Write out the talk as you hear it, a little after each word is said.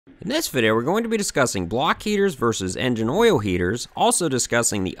In this video, we're going to be discussing block heaters versus engine oil heaters, also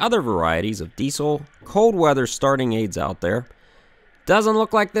discussing the other varieties of diesel cold weather starting aids out there. Doesn't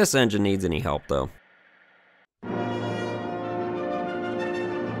look like this engine needs any help though.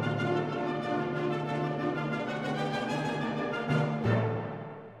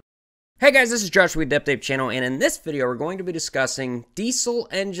 Hey guys, this is Josh with Depth Tape Channel, and in this video we're going to be discussing diesel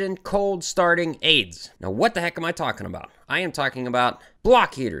engine cold starting aids. Now what the heck am I talking about? I am talking about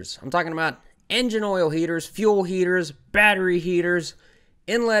block heaters. I'm talking about engine oil heaters, fuel heaters, battery heaters,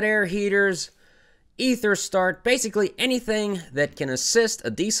 inlet air heaters, ether start, basically anything that can assist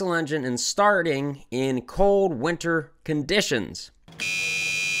a diesel engine in starting in cold winter conditions.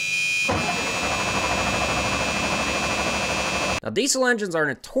 Now, diesel engines are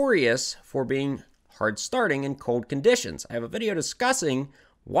notorious for being hard starting in cold conditions. I have a video discussing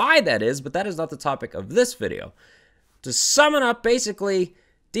why that is, but that is not the topic of this video. To sum it up, basically,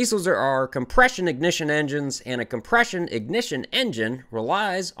 diesels are compression ignition engines, and a compression ignition engine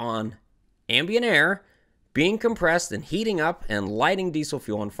relies on ambient air being compressed and heating up and lighting diesel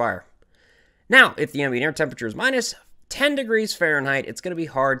fuel on fire. Now, if the ambient air temperature is minus 10 degrees Fahrenheit, it's going to be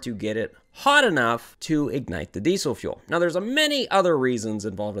hard to get it hot enough to ignite the diesel fuel. Now, there's many other reasons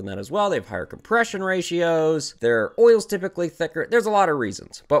involved in that as well. They have higher compression ratios, their oil's typically thicker. There's a lot of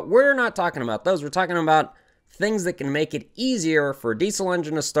reasons, but we're not talking about those. We're talking about things that can make it easier for a diesel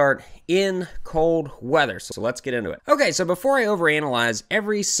engine to start in cold weather. So let's get into it. Okay, so before I overanalyze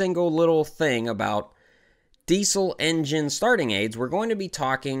every single little thing about diesel engine starting aids, we're going to be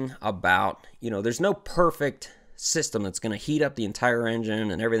talking about, there's no perfect system that's going to heat up the entire engine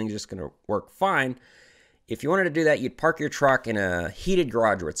and everything's just going to work fine. If you wanted to do that, you'd park your truck in a heated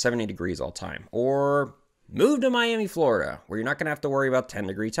garage where it's 70 degrees all the time, or move to Miami, Florida, where you're not going to have to worry about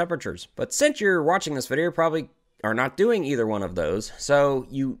 10-degree temperatures. But since you're watching this video, you probably are not doing either one of those, so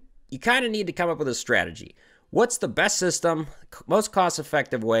you kind of need to come up with a strategy. What's the best system, most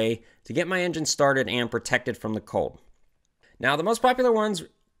cost-effective way to get my engine started and protected from the cold? Now, the most popular ones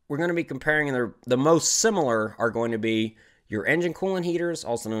we're going to be comparing, and the most similar are going to be your engine coolant heaters,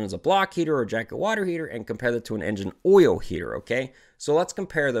 also known as a block heater or jacket water heater, and compare that to an engine oil heater, okay? So let's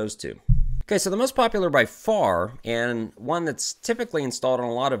compare those two. Okay, so the most popular by far, and one that's typically installed on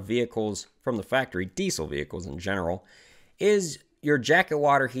a lot of vehicles from the factory, diesel vehicles in general, is your jacket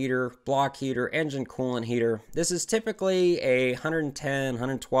water heater, block heater, engine coolant heater. This is typically a 110,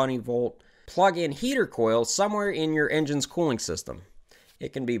 120 volt plug-in heater coil somewhere in your engine's cooling system.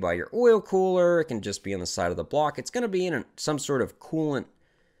 It can be by your oil cooler, it can just be on the side of the block. It's going to be in some sort of coolant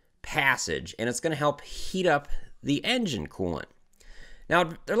passage, and it's going to help heat up the engine coolant. Now,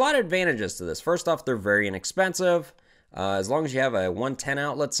 there are a lot of advantages to this. First off, they're very inexpensive. As long as you have a 110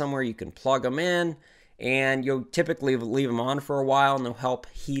 outlet somewhere, you can plug them in, and you'll typically leave them on for a while, and they'll help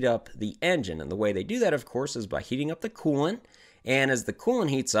heat up the engine. And the way they do that, of course, is by heating up the coolant, and as the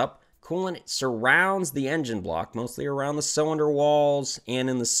coolant heats up, coolant surrounds the engine block, mostly around the cylinder walls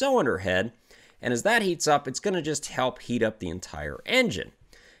and in the cylinder head. And as that heats up, it's going to just help heat up the entire engine.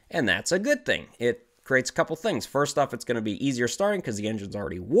 And that's a good thing. It creates a couple things. First off, it's going to be easier starting because the engine's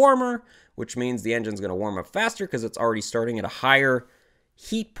already warmer, which means the engine's going to warm up faster because it's already starting at a higher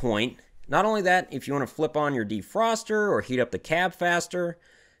heat point. Not only that, if you want to flip on your defroster or heat up the cab faster,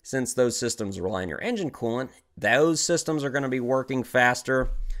 since those systems rely on your engine coolant, those systems are going to be working faster.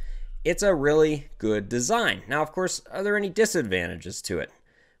 It's a really good design. Now, of course, are there any disadvantages to it?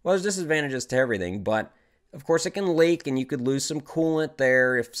 Well, there's disadvantages to everything, but of course it can leak and you could lose some coolant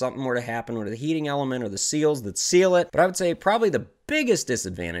there if something were to happen with the heating element or the seals that seal it. But I would say probably the biggest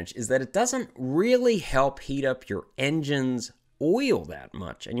disadvantage is that it doesn't really help heat up your engine's oil that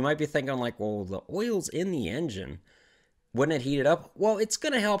much. And you might be thinking like, well, the oil's in the engine. Wouldn't it heat it up? Well, it's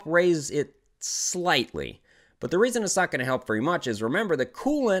going to help raise it slightly. But the reason it's not going to help very much is, remember, the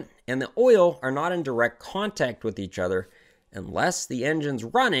coolant and the oil are not in direct contact with each other unless the engine's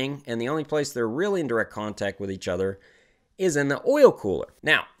running, and the only place they're really in direct contact with each other is in the oil cooler.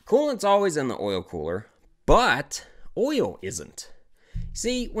 Now, coolant's always in the oil cooler, but oil isn't.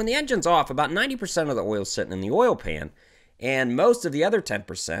 See, when the engine's off, about 90% of the oil's sitting in the oil pan, and most of the other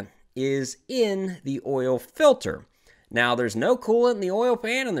 10% is in the oil filter. Now, there's no coolant in the oil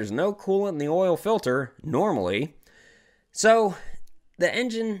pan and there's no coolant in the oil filter normally. So the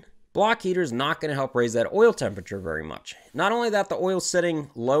engine block heater is not going to help raise that oil temperature very much. Not only that, the oil's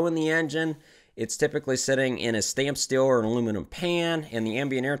sitting low in the engine, it's typically sitting in a stamped steel or an aluminum pan, and the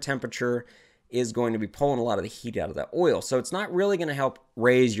ambient air temperature is going to be pulling a lot of the heat out of that oil. So it's not really going to help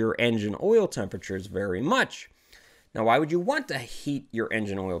raise your engine oil temperatures very much. Now, why would you want to heat your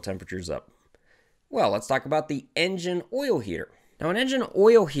engine oil temperatures up? Well, let's talk about the engine oil heater. Now, an engine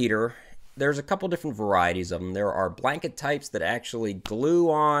oil heater, there's a couple different varieties of them. There are blanket types that actually glue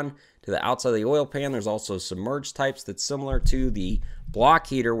on to the outside of the oil pan. There's also submerged types that's similar to the block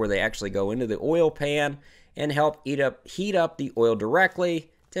heater, where they actually go into the oil pan and help heat up the oil directly,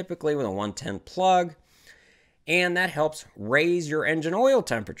 typically with a 110 plug. And that helps raise your engine oil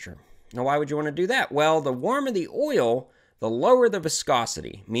temperature. Now, why would you want to do that? Well, the warmer the oil, the lower the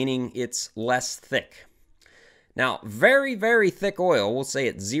viscosity, meaning it's less thick. Now, very, very thick oil, we'll say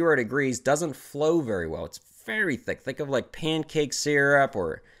at 0 degrees, doesn't flow very well. It's very thick. Think of like pancake syrup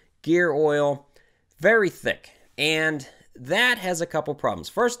or gear oil. Very thick. And that has a couple problems.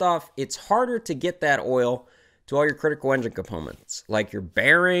 First off, it's harder to get that oil to all your critical engine components, like your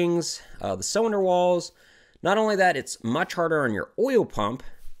bearings, the cylinder walls. Not only that, it's much harder on your oil pump.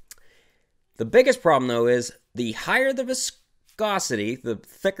 The biggest problem, though, is the higher the viscosity, the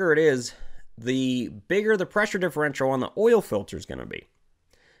thicker it is, the bigger the pressure differential on the oil filter is going to be.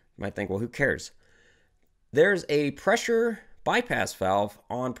 You might think, well, who cares? There's a pressure bypass valve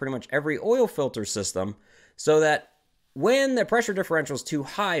on pretty much every oil filter system, so that when the pressure differential is too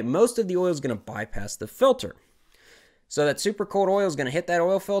high, most of the oil is going to bypass the filter. So that super cold oil is going to hit that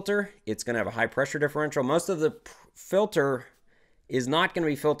oil filter. It's going to have a high pressure differential. Most of the filter is not going to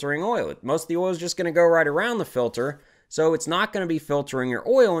be filtering oil. Most of the oil is just going to go right around the filter. So it's not going to be filtering your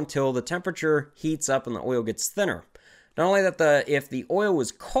oil until the temperature heats up and the oil gets thinner. Not only that, if the oil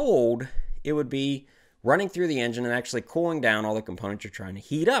was cold, it would be running through the engine and actually cooling down all the components you're trying to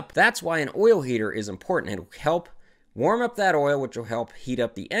heat up. That's why an oil heater is important. It'll help warm up that oil, which will help heat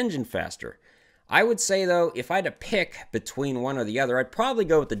up the engine faster. I would say, though, if I had to pick between one or the other, I'd probably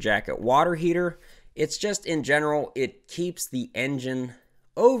go with the jacket water heater. It's just, in general, it keeps the engine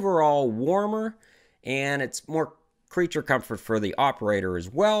overall warmer, and it's more creature comfort for the operator as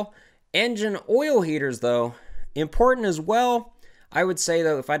well. Engine oil heaters, though, important as well. I would say,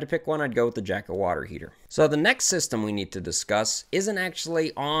 though, if I had to pick one, I'd go with the jacket water heater. So the next system we need to discuss isn't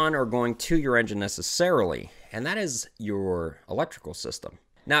actually on or going to your engine necessarily, and that is your electrical system.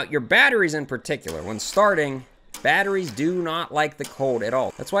 Now, your batteries in particular, when starting, batteries do not like the cold at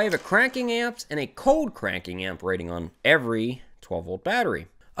all. That's why you have a cranking amp and a cold cranking amp rating on every 12-volt battery.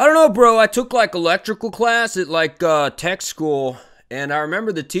 I don't know, bro. I took like electrical class at like tech school, and I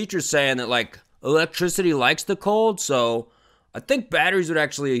remember the teacher saying that like electricity likes the cold, so I think batteries would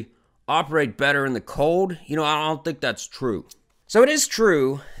actually operate better in the cold. You know, I don't think that's true. So it is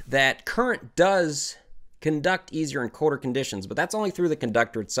true that current does conduct easier in colder conditions, but that's only through the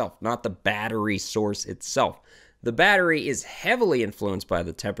conductor itself, not the battery source itself. The battery is heavily influenced by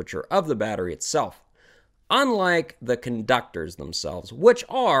the temperature of the battery itself, unlike the conductors themselves, which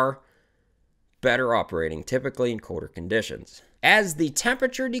are better operating typically in colder conditions. As the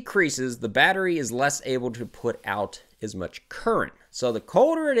temperature decreases, the battery is less able to put out as much current. So the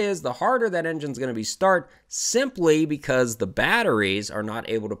colder it is, the harder that engine's going to be start, simply because the batteries are not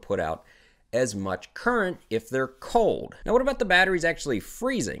able to put out as much current if they're cold. Now, what about the batteries actually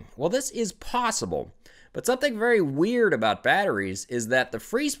freezing? Well, this is possible, but something very weird about batteries is that the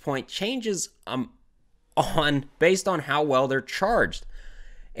freeze point changes based on how well they're charged.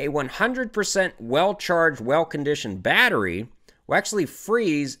 A 100% well-charged, well-conditioned battery will actually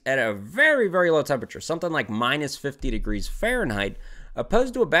freeze at a very, very low temperature, something like minus 50 degrees Fahrenheit,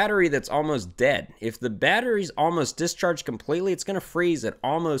 opposed to a battery that's almost dead. If the battery's almost discharged completely, it's going to freeze at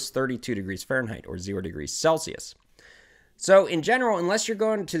almost 32 degrees Fahrenheit or 0 degrees Celsius. So in general, unless you're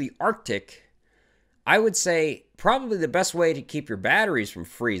going to the Arctic, I would say probably the best way to keep your batteries from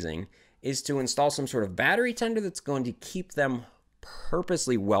freezing is to install some sort of battery tender that's going to keep them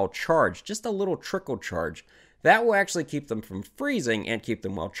purposely well charged, just a little trickle charge. That will actually keep them from freezing and keep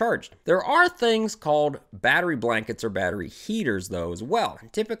them well charged. There are things called battery blankets or battery heaters, though, as well.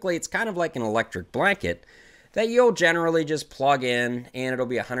 Typically, it's kind of like an electric blanket that you'll generally just plug in, and it'll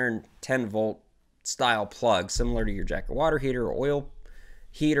be a 110-volt style plug, similar to your jacket water heater or oil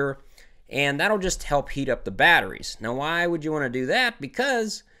heater, and that'll just help heat up the batteries. Now, why would you want to do that?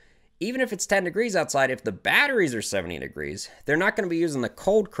 Because even if it's 10 degrees outside, if the batteries are 70 degrees, they're not going to be using the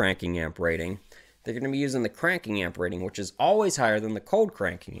cold cranking amp rating. They're going to be using the cranking amp rating, which is always higher than the cold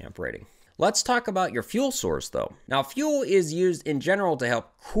cranking amp rating. Let's talk about your fuel source, though. Now, fuel is used in general to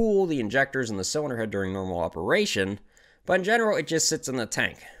help cool the injectors and the cylinder head during normal operation, but in general, it just sits in the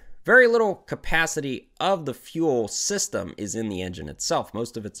tank. Very little capacity of the fuel system is in the engine itself.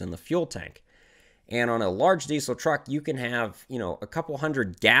 Most of it's in the fuel tank. And on a large diesel truck, you can have, a couple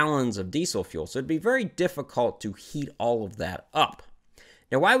hundred gallons of diesel fuel. So it'd be very difficult to heat all of that up.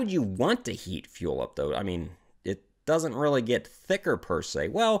 Now, why would you want to heat fuel up, though? I mean, it doesn't really get thicker per se.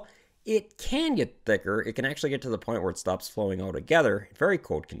 Well, It can get thicker. It can actually get to the point where it stops flowing altogether in very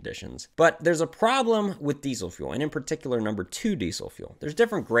cold conditions. But there's a problem with diesel fuel, and in particular, number 2 diesel fuel. There's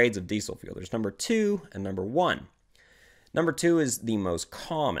different grades of diesel fuel. There's number 2 and number 1. Number 2 is the most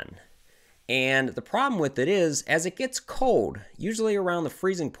common. And the problem with it is, as it gets cold, usually around the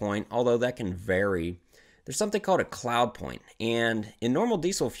freezing point, although that can vary, there's something called a cloud point. And in normal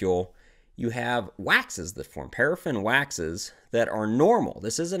diesel fuel, you have waxes that form, paraffin waxes that are normal.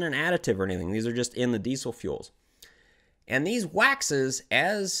 This isn't an additive or anything. These are just in the diesel fuels. And these waxes,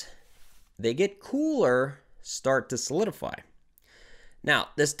 as they get cooler, start to solidify. Now,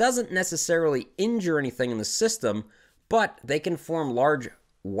 this doesn't necessarily injure anything in the system, but they can form large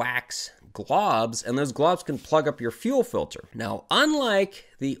wax globs, and those globs can plug up your fuel filter. Now, unlike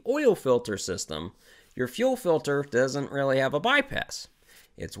the oil filter system, your fuel filter doesn't really have a bypass.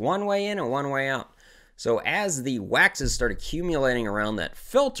 It's one way in and one way out. So as the waxes start accumulating around that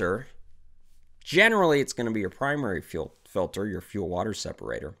filter, generally it's going to be your primary fuel filter, your fuel water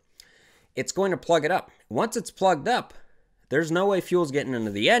separator. It's going to plug it up. Once it's plugged up, there's no way fuel's getting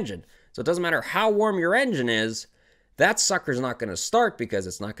into the engine. So it doesn't matter how warm your engine is, that sucker's not going to start because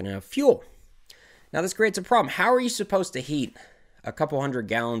it's not going to have fuel. Now this creates a problem. How are you supposed to heat a couple 100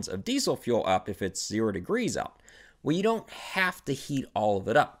 gallons of diesel fuel up if it's 0 degrees out? Well, you don't have to heat all of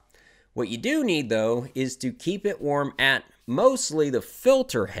it up. What you do need, though, is to keep it warm at mostly the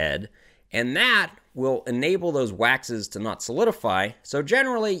filter head, and that will enable those waxes to not solidify. So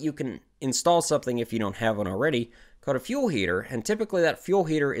generally, you can install something, if you don't have one already, called a fuel heater, and typically that fuel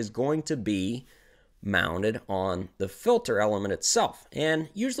heater is going to be mounted on the filter element itself. And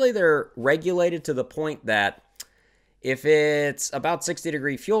usually they're regulated to the point that if it's about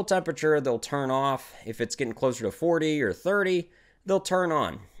 60-degree fuel temperature, they'll turn off. If it's getting closer to 40 or 30, they'll turn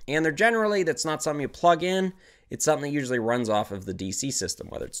on. And they're generally, that's not something you plug in. It's something that usually runs off of the DC system,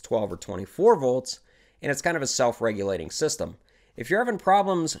 whether it's 12 or 24 volts, and it's kind of a self-regulating system. If you're having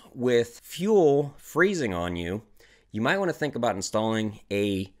problems with fuel freezing on you, you might want to think about installing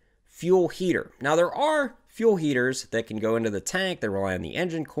a fuel heater. Now, there are fuel heaters that can go into the tank. They rely on the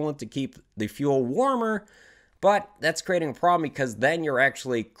engine coolant to keep the fuel warmer, but that's creating a problem because then you're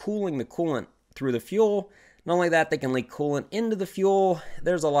actually cooling the coolant through the fuel. Not only that, they can leak coolant into the fuel.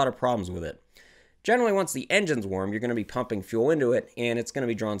 There's a lot of problems with it. Generally, once the engine's warm, you're going to be pumping fuel into it, and it's going to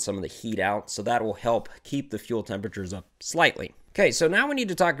be drawing some of the heat out, so that will help keep the fuel temperatures up slightly. Okay, so now we need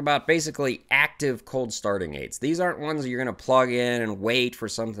to talk about basically active cold starting aids. These aren't ones that you're going to plug in and wait for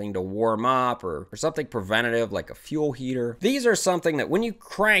something to warm up or something preventative like a fuel heater. These are something that when you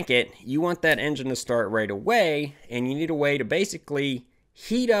crank it, you want that engine to start right away, and you need a way to basically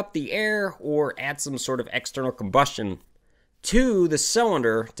heat up the air or add some sort of external combustion to the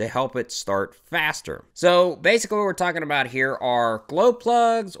cylinder to help it start faster. So basically what we're talking about here are glow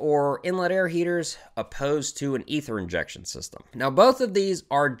plugs or inlet air heaters opposed to an ether injection system. Now both of these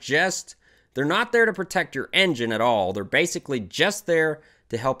are they're not there to protect your engine at all. They're basically just there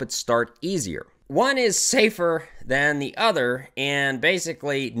to help it start easier. One is safer than the other, and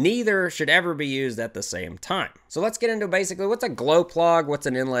basically neither should ever be used at the same time. So let's get into basically what's a glow plug, what's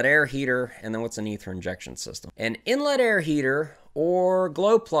an inlet air heater, and then what's an ether injection system. An inlet air heater or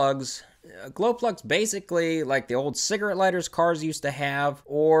glow plugs basically like the old cigarette lighters cars used to have,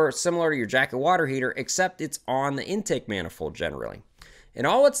 or similar to your jacket water heater, except it's on the intake manifold generally. And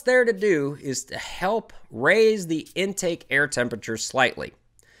all it's there to do is to help raise the intake air temperature slightly.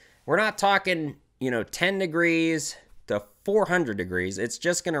 We're not talking, 10 degrees to 400 degrees. It's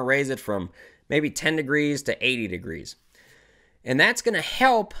just going to raise it from maybe 10 degrees to 80 degrees. And that's going to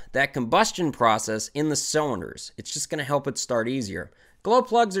help that combustion process in the cylinders. It's just going to help it start easier. Glow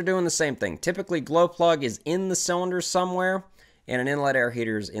plugs are doing the same thing. Typically, glow plug is in the cylinder somewhere, and an inlet air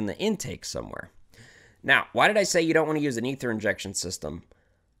heater is in the intake somewhere. Now, why did I say you don't want to use an ether injection system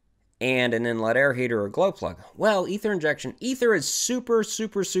and an inlet air heater or glow plug? Well, ether is super,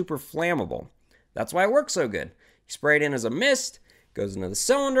 super, super flammable. That's why it works so good. You spray it in as a mist, goes into the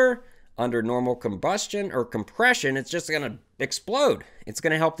cylinder. Under normal combustion or compression, it's just going to explode. It's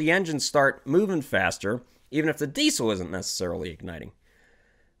going to help the engine start moving faster, even if the diesel isn't necessarily igniting.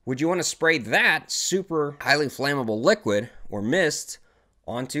 Would you want to spray that super highly flammable liquid or mist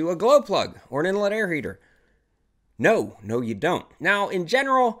onto a glow plug or an inlet air heater? No, you don't. Now, in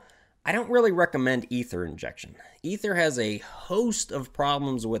general, I don't really recommend ether injection. Ether has a host of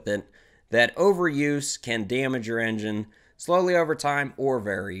problems with it that overuse can damage your engine slowly over time or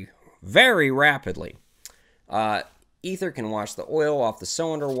very, very rapidly. Ether can wash the oil off the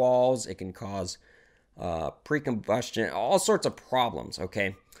cylinder walls. It can cause pre-combustion, all sorts of problems,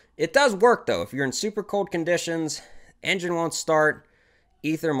 okay? It does work, though. If you're in super cold conditions, engine won't start,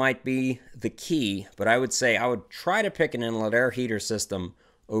 ether might be the key, but I would say I would try to pick an inlet air heater system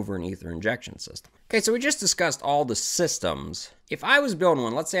over an ether injection system. Okay, so we just discussed all the systems. If I was building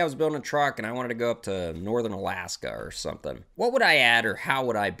one, let's say I was building a truck and I wanted to go up to northern Alaska or something, what would I add or how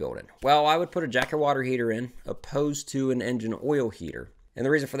would I build it? Well, I would put a jacket water heater in opposed to an engine oil heater. And the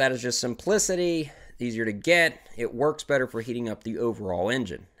reason for that is just simplicity, easier to get, it works better for heating up the overall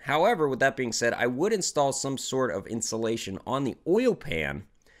engine. However, with that being said, I would install some sort of insulation on the oil pan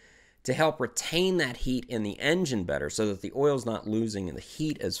to help retain that heat in the engine better so that the oil's not losing the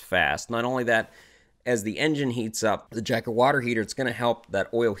heat as fast. Not only that, as the engine heats up, the jacket water heater, it's going to help that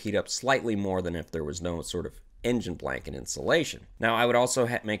oil heat up slightly more than if there was no sort of engine blanket insulation. Now, I would also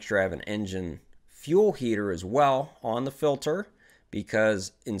make sure I have an engine fuel heater as well on the filter,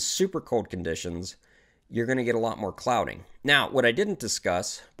 because in super cold conditions, you're going to get a lot more clouding. Now, what I didn't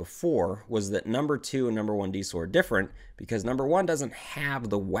discuss before was that number 2 and number 1 diesel are different because number 1 doesn't have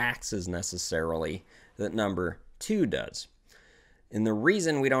the waxes necessarily that number 2 does. And the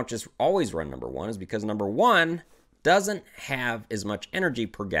reason we don't just always run number 1 is because number 1 doesn't have as much energy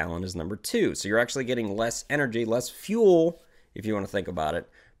per gallon as number 2. So you're actually getting less energy, less fuel, if you want to think about it,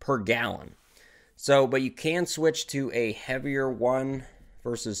 per gallon. So, but you can switch to a heavier 1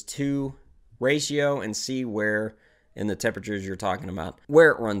 versus 2 ratio and see where in the temperatures you're talking about,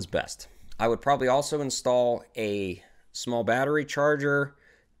 where it runs best. I would probably also install a small battery charger,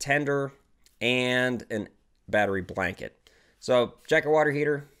 tender, and a battery blanket. So jacket water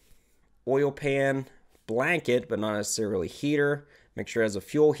heater, oil pan, blanket, but not necessarily heater. Make sure it has a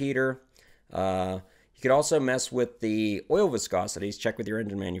fuel heater. You could also mess with the oil viscosities. Check with your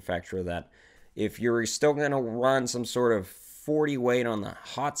engine manufacturer that if you're still going to run some sort of 40 weight on the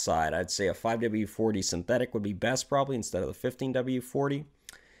hot side, I'd say a 5W40 synthetic would be best probably instead of the 15W40.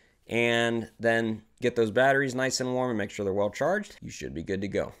 And then get those batteries nice and warm and make sure they're well charged. You should be good to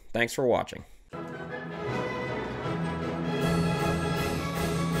go. Thanks for watching.